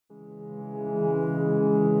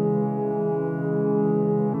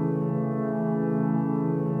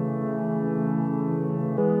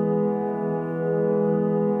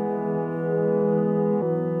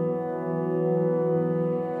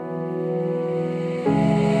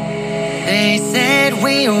They said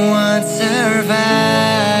we won't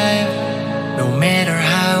survive, no matter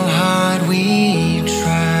how hard we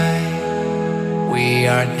try. We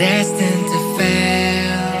are destined to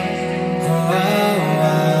fail.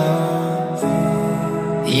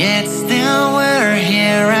 Yet still we're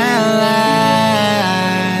here alive,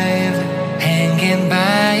 hanging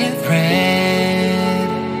by a thread,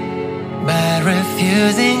 but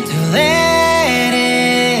refusing to let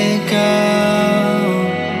it go.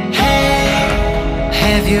 Hey,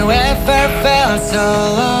 have you ever felt so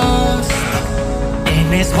lost in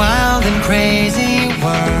this wild and crazy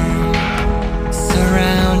world,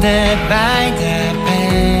 surrounded by the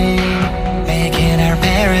pain, making our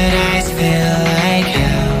paradise feel like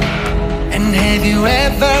hell? And have you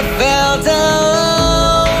ever felt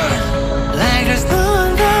alone, like there's no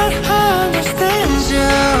one that understands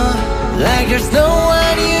you, like there's no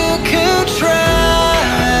one you could trust?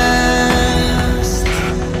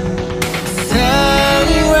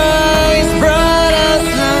 Sunrise brought us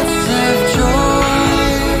lots of joy.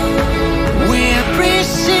 We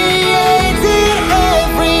appreciated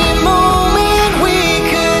every moment we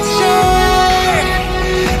could share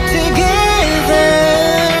together.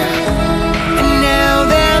 And now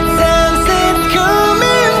that sunset's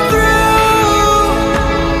coming through,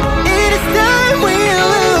 it is time we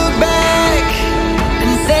look back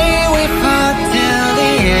and say we fought till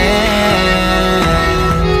the end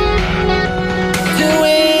to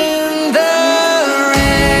win the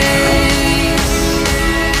race.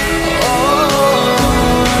 Oh,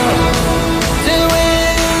 to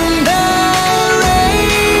win the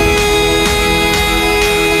race,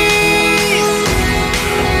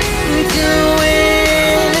 to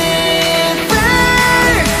win it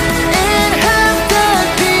first and have that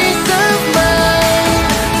peace of mind,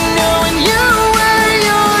 knowing you were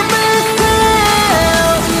your best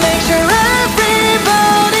self. Make sure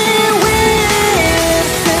everybody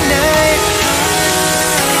wins tonight.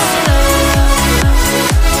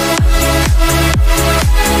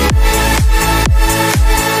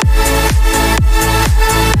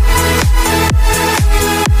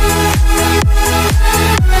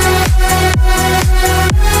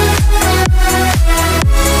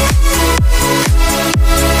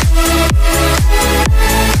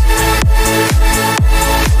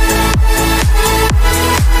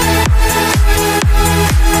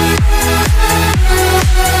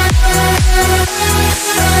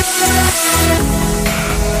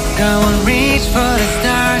 Go and reach for the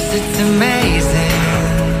stars, it's amazing.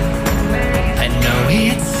 I know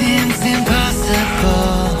it seems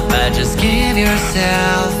impossible, but just give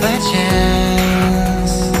yourself a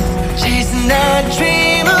chance. Chasing that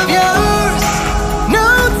dream of yours, no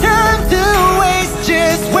time to waste,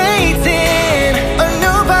 just waiting on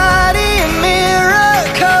nobody and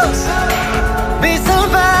miracles. Be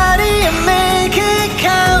somebody and make it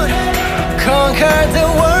count. Conquer the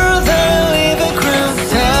world and leave a crown.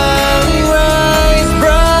 Sunrise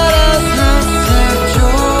brought us lots of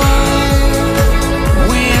joy.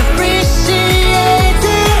 We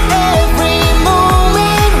appreciated every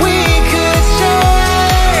moment we could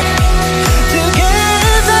share together.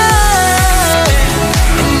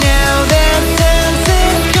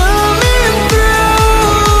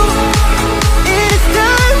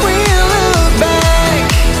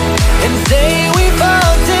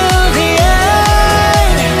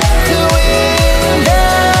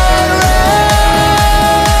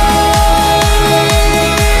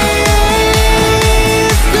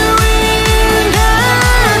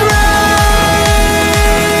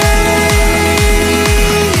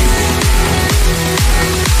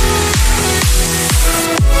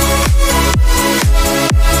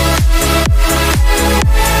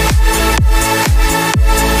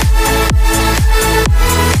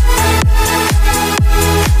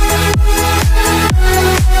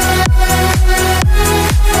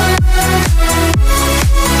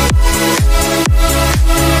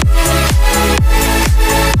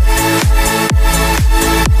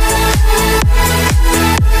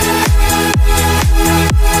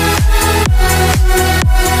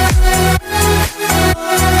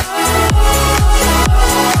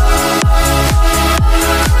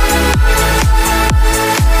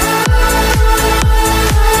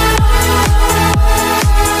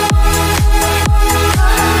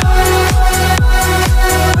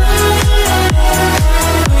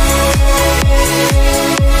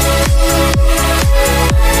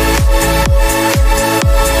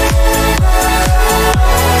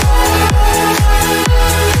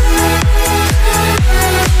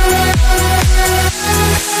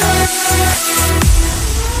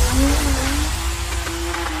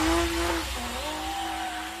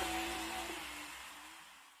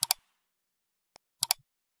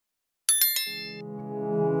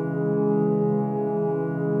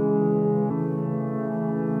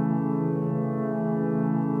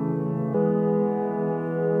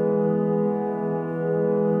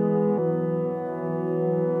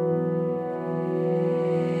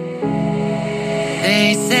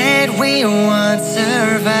 we won't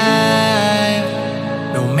survive.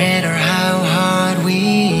 No matter how hard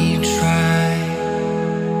we try,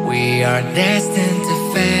 we are destined to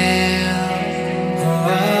fail.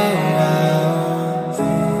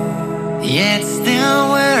 Yet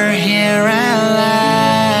still we're here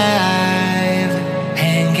alive,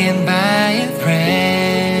 hanging by a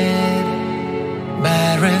thread,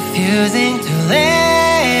 but refusing to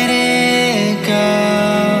let it go.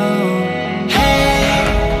 Hey,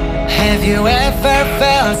 have you ever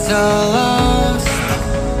felt so lost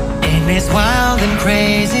in this wild and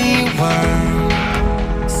crazy world,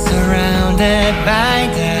 surrounded by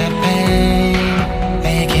the pain,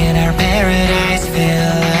 making our paradise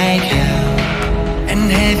feel like hell? And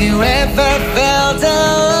have you ever felt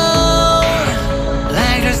alone,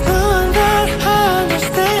 like there's no one that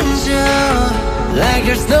understands you, like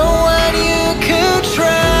there's no one you could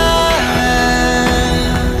trust?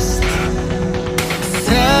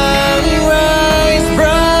 Sunrise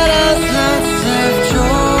brought us lots of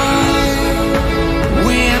joy.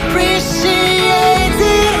 We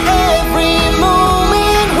appreciated every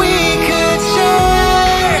moment we could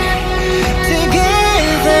share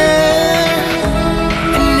together.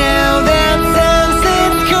 And now that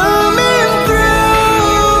sunset's coming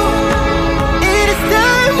through, it is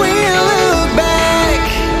time we look back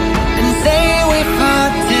and say we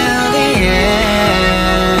fought till the end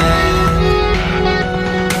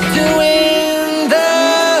to win the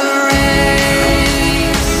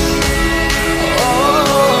race. Oh,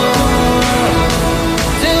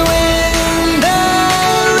 to win the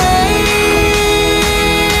race,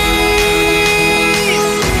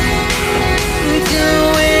 to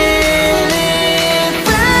win it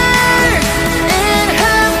first and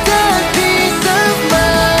have that peace of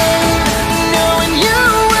mind, knowing you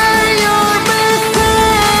were your best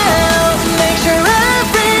self. Make sure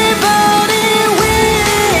everybody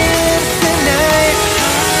wins tonight.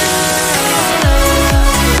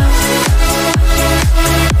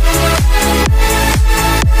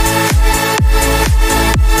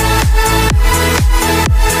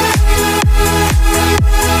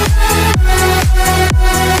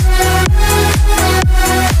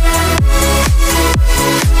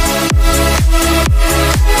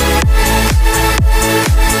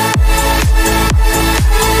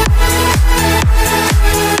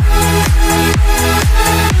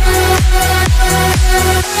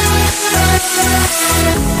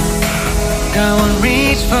 Go and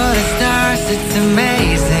reach for the stars, it's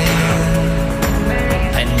amazing.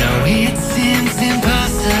 I know it seems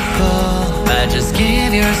impossible, but just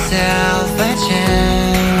give yourself a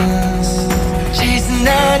chance. Chasing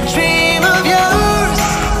that dream of yours,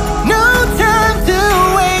 no time to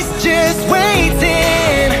waste, just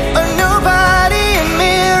waiting on nobody and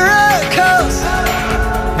miracles.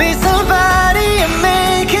 Be somebody and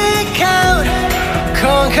make it count.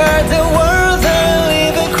 Conquer the world and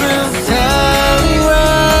leave a crown.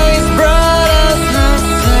 Sunrise brought us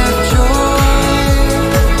lots of joy.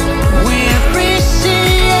 We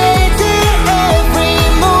appreciated every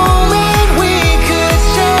moment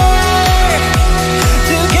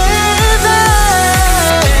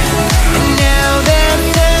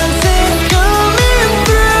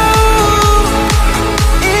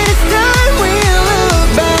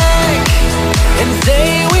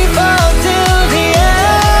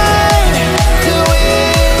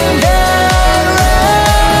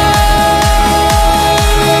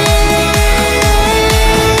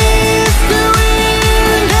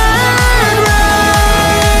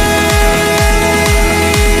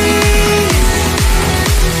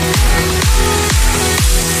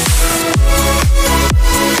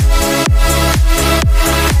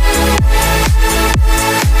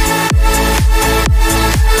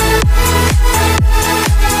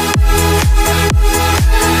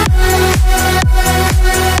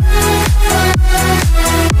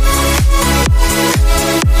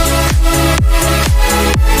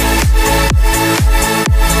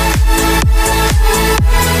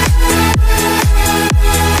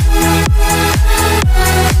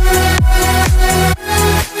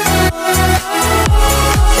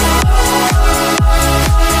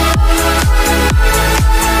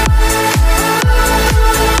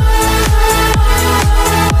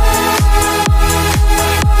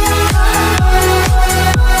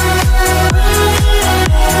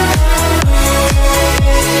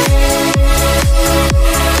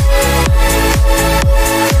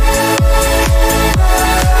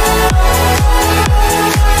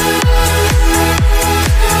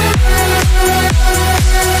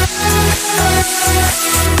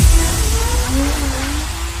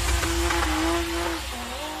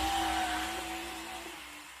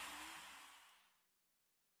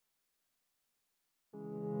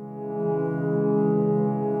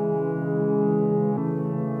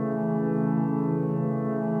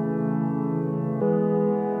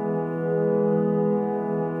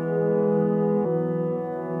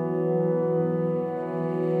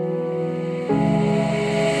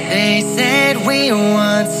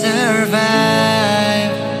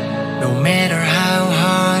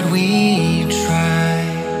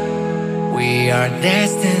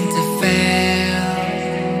destined to fail.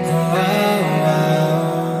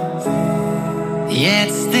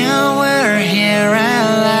 Yet still we're here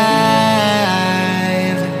alive,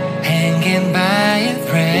 hanging by a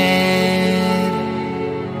thread,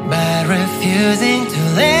 but refusing to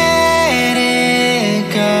let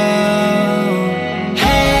it go.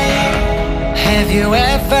 Hey, have you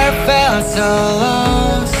ever felt so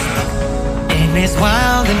lost in this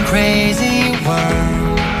wild and crazy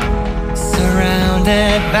world,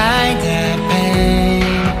 surrounded by the pain,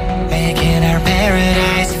 making our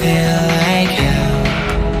paradise feel like hell?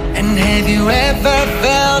 And have you ever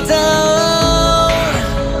felt alone,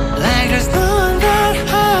 like there's no one that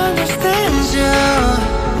understands you,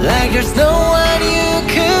 like there's no one you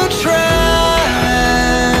could trust?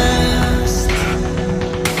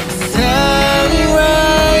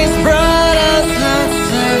 Sunrise brought us lots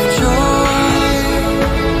of joy.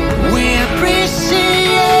 We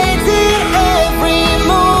appreciated every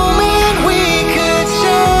moment we could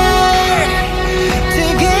share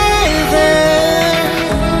together.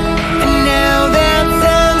 And now that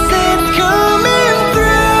sunset's coming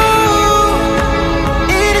through,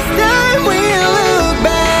 it is time we look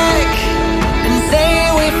back and say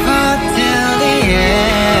we fought till the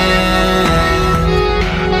end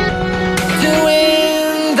to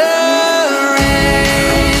win the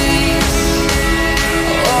race.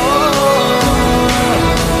 Oh,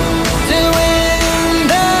 to win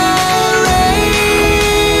the race,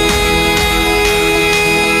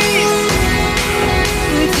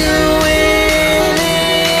 to win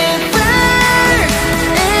it first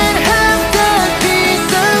and have that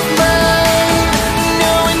peace of mind,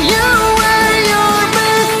 knowing you were your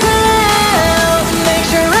best self. Make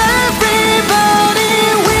sure everybody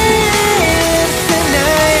wins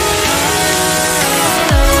tonight.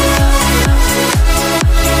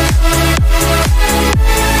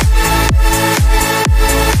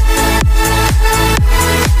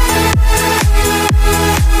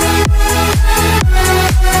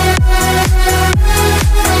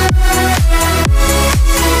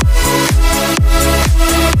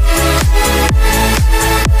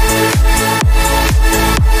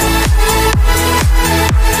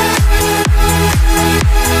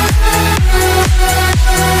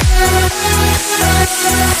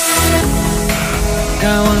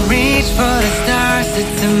 Go and reach for the stars,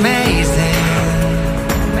 it's amazing.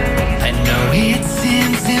 I know it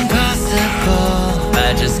seems impossible,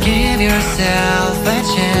 but just give yourself a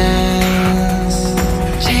chance.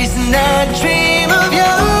 Chasing that dream of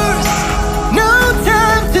yours, no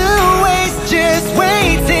time to waste, just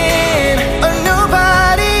waiting on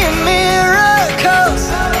nobody and miracles.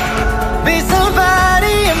 Be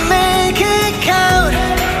somebody and make it count.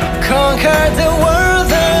 Conquer the world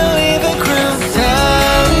and leave a crown.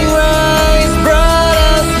 Sunrise brought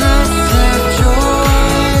us lots of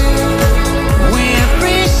joy. We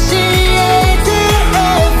appreciated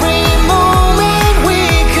every moment we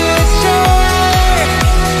could share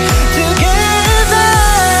together.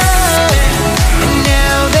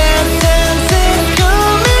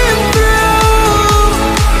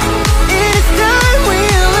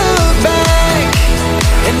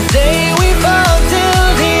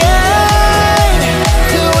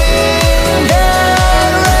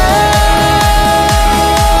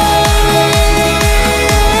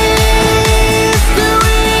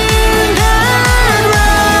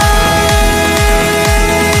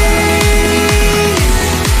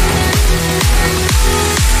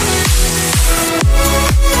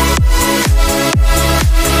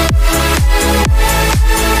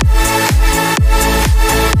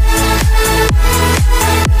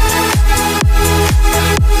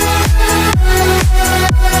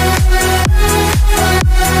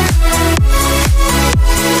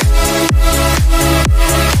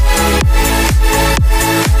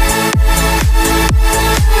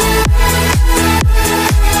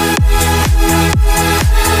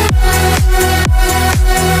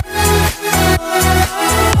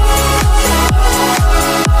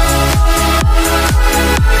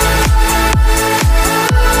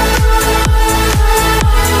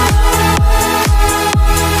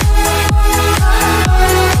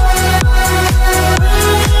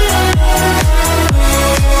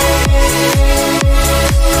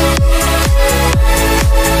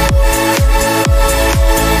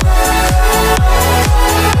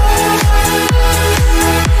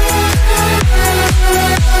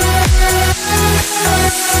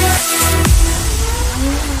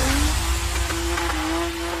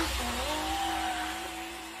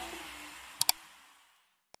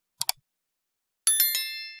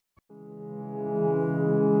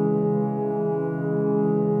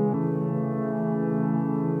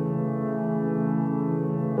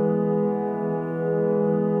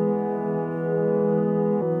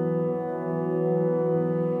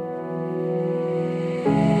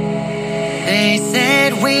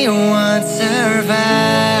 won't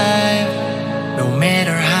survive, no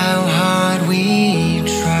matter how hard we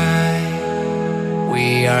try.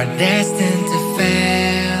 We are destined to fail.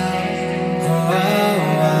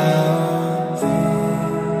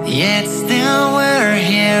 Yet still we're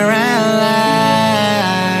here alive,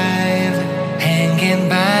 hanging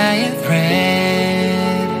by a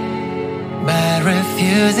thread, but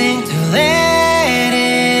refusing to let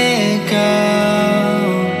it go.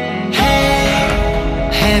 Hey,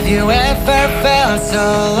 have you ever felt so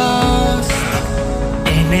lost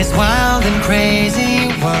in this wild and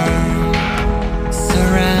crazy world,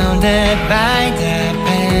 surrounded by the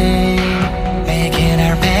pain, making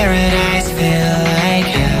our paradise feel like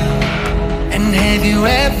hell? And have you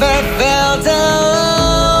ever felt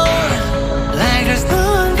alone, like there's no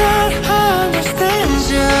one that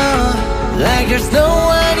understands you, like there's no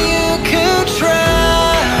one you could trust?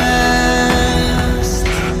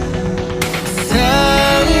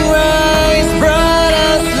 Sunrise brought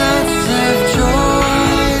us lots of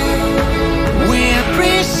joy. We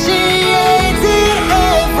appreciated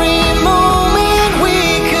every moment we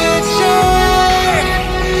could share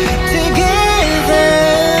together.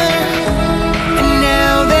 And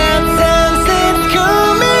now that sunset's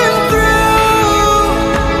coming through,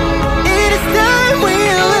 it is time we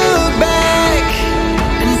look back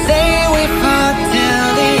and say we fought till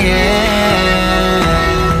the end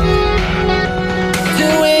to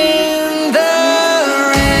win the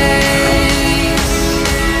race.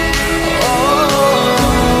 Oh,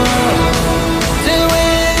 to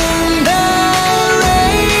win the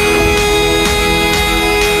race,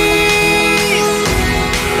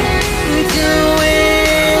 to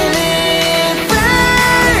win it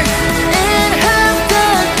first and have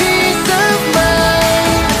that peace of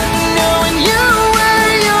mind, knowing you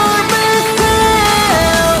were your best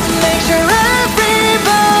self. Make sure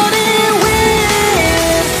everybody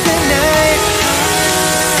wins tonight.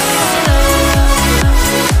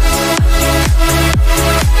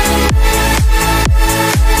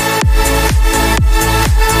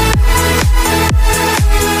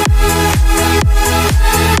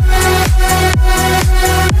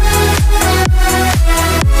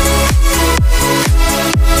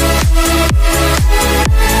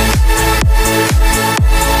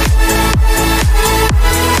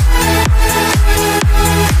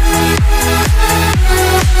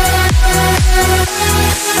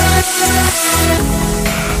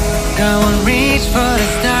 Go and reach for the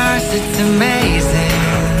stars, it's amazing.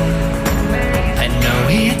 I know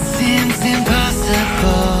it seems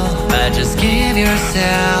impossible, but just give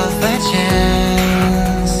yourself a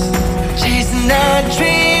chance. Chasing that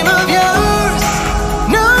dream of yours,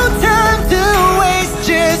 no time to waste,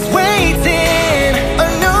 just waiting on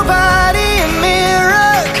nobody and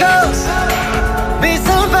miracles. Be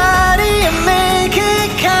somebody and make it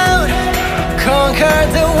count. Conquer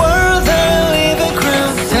the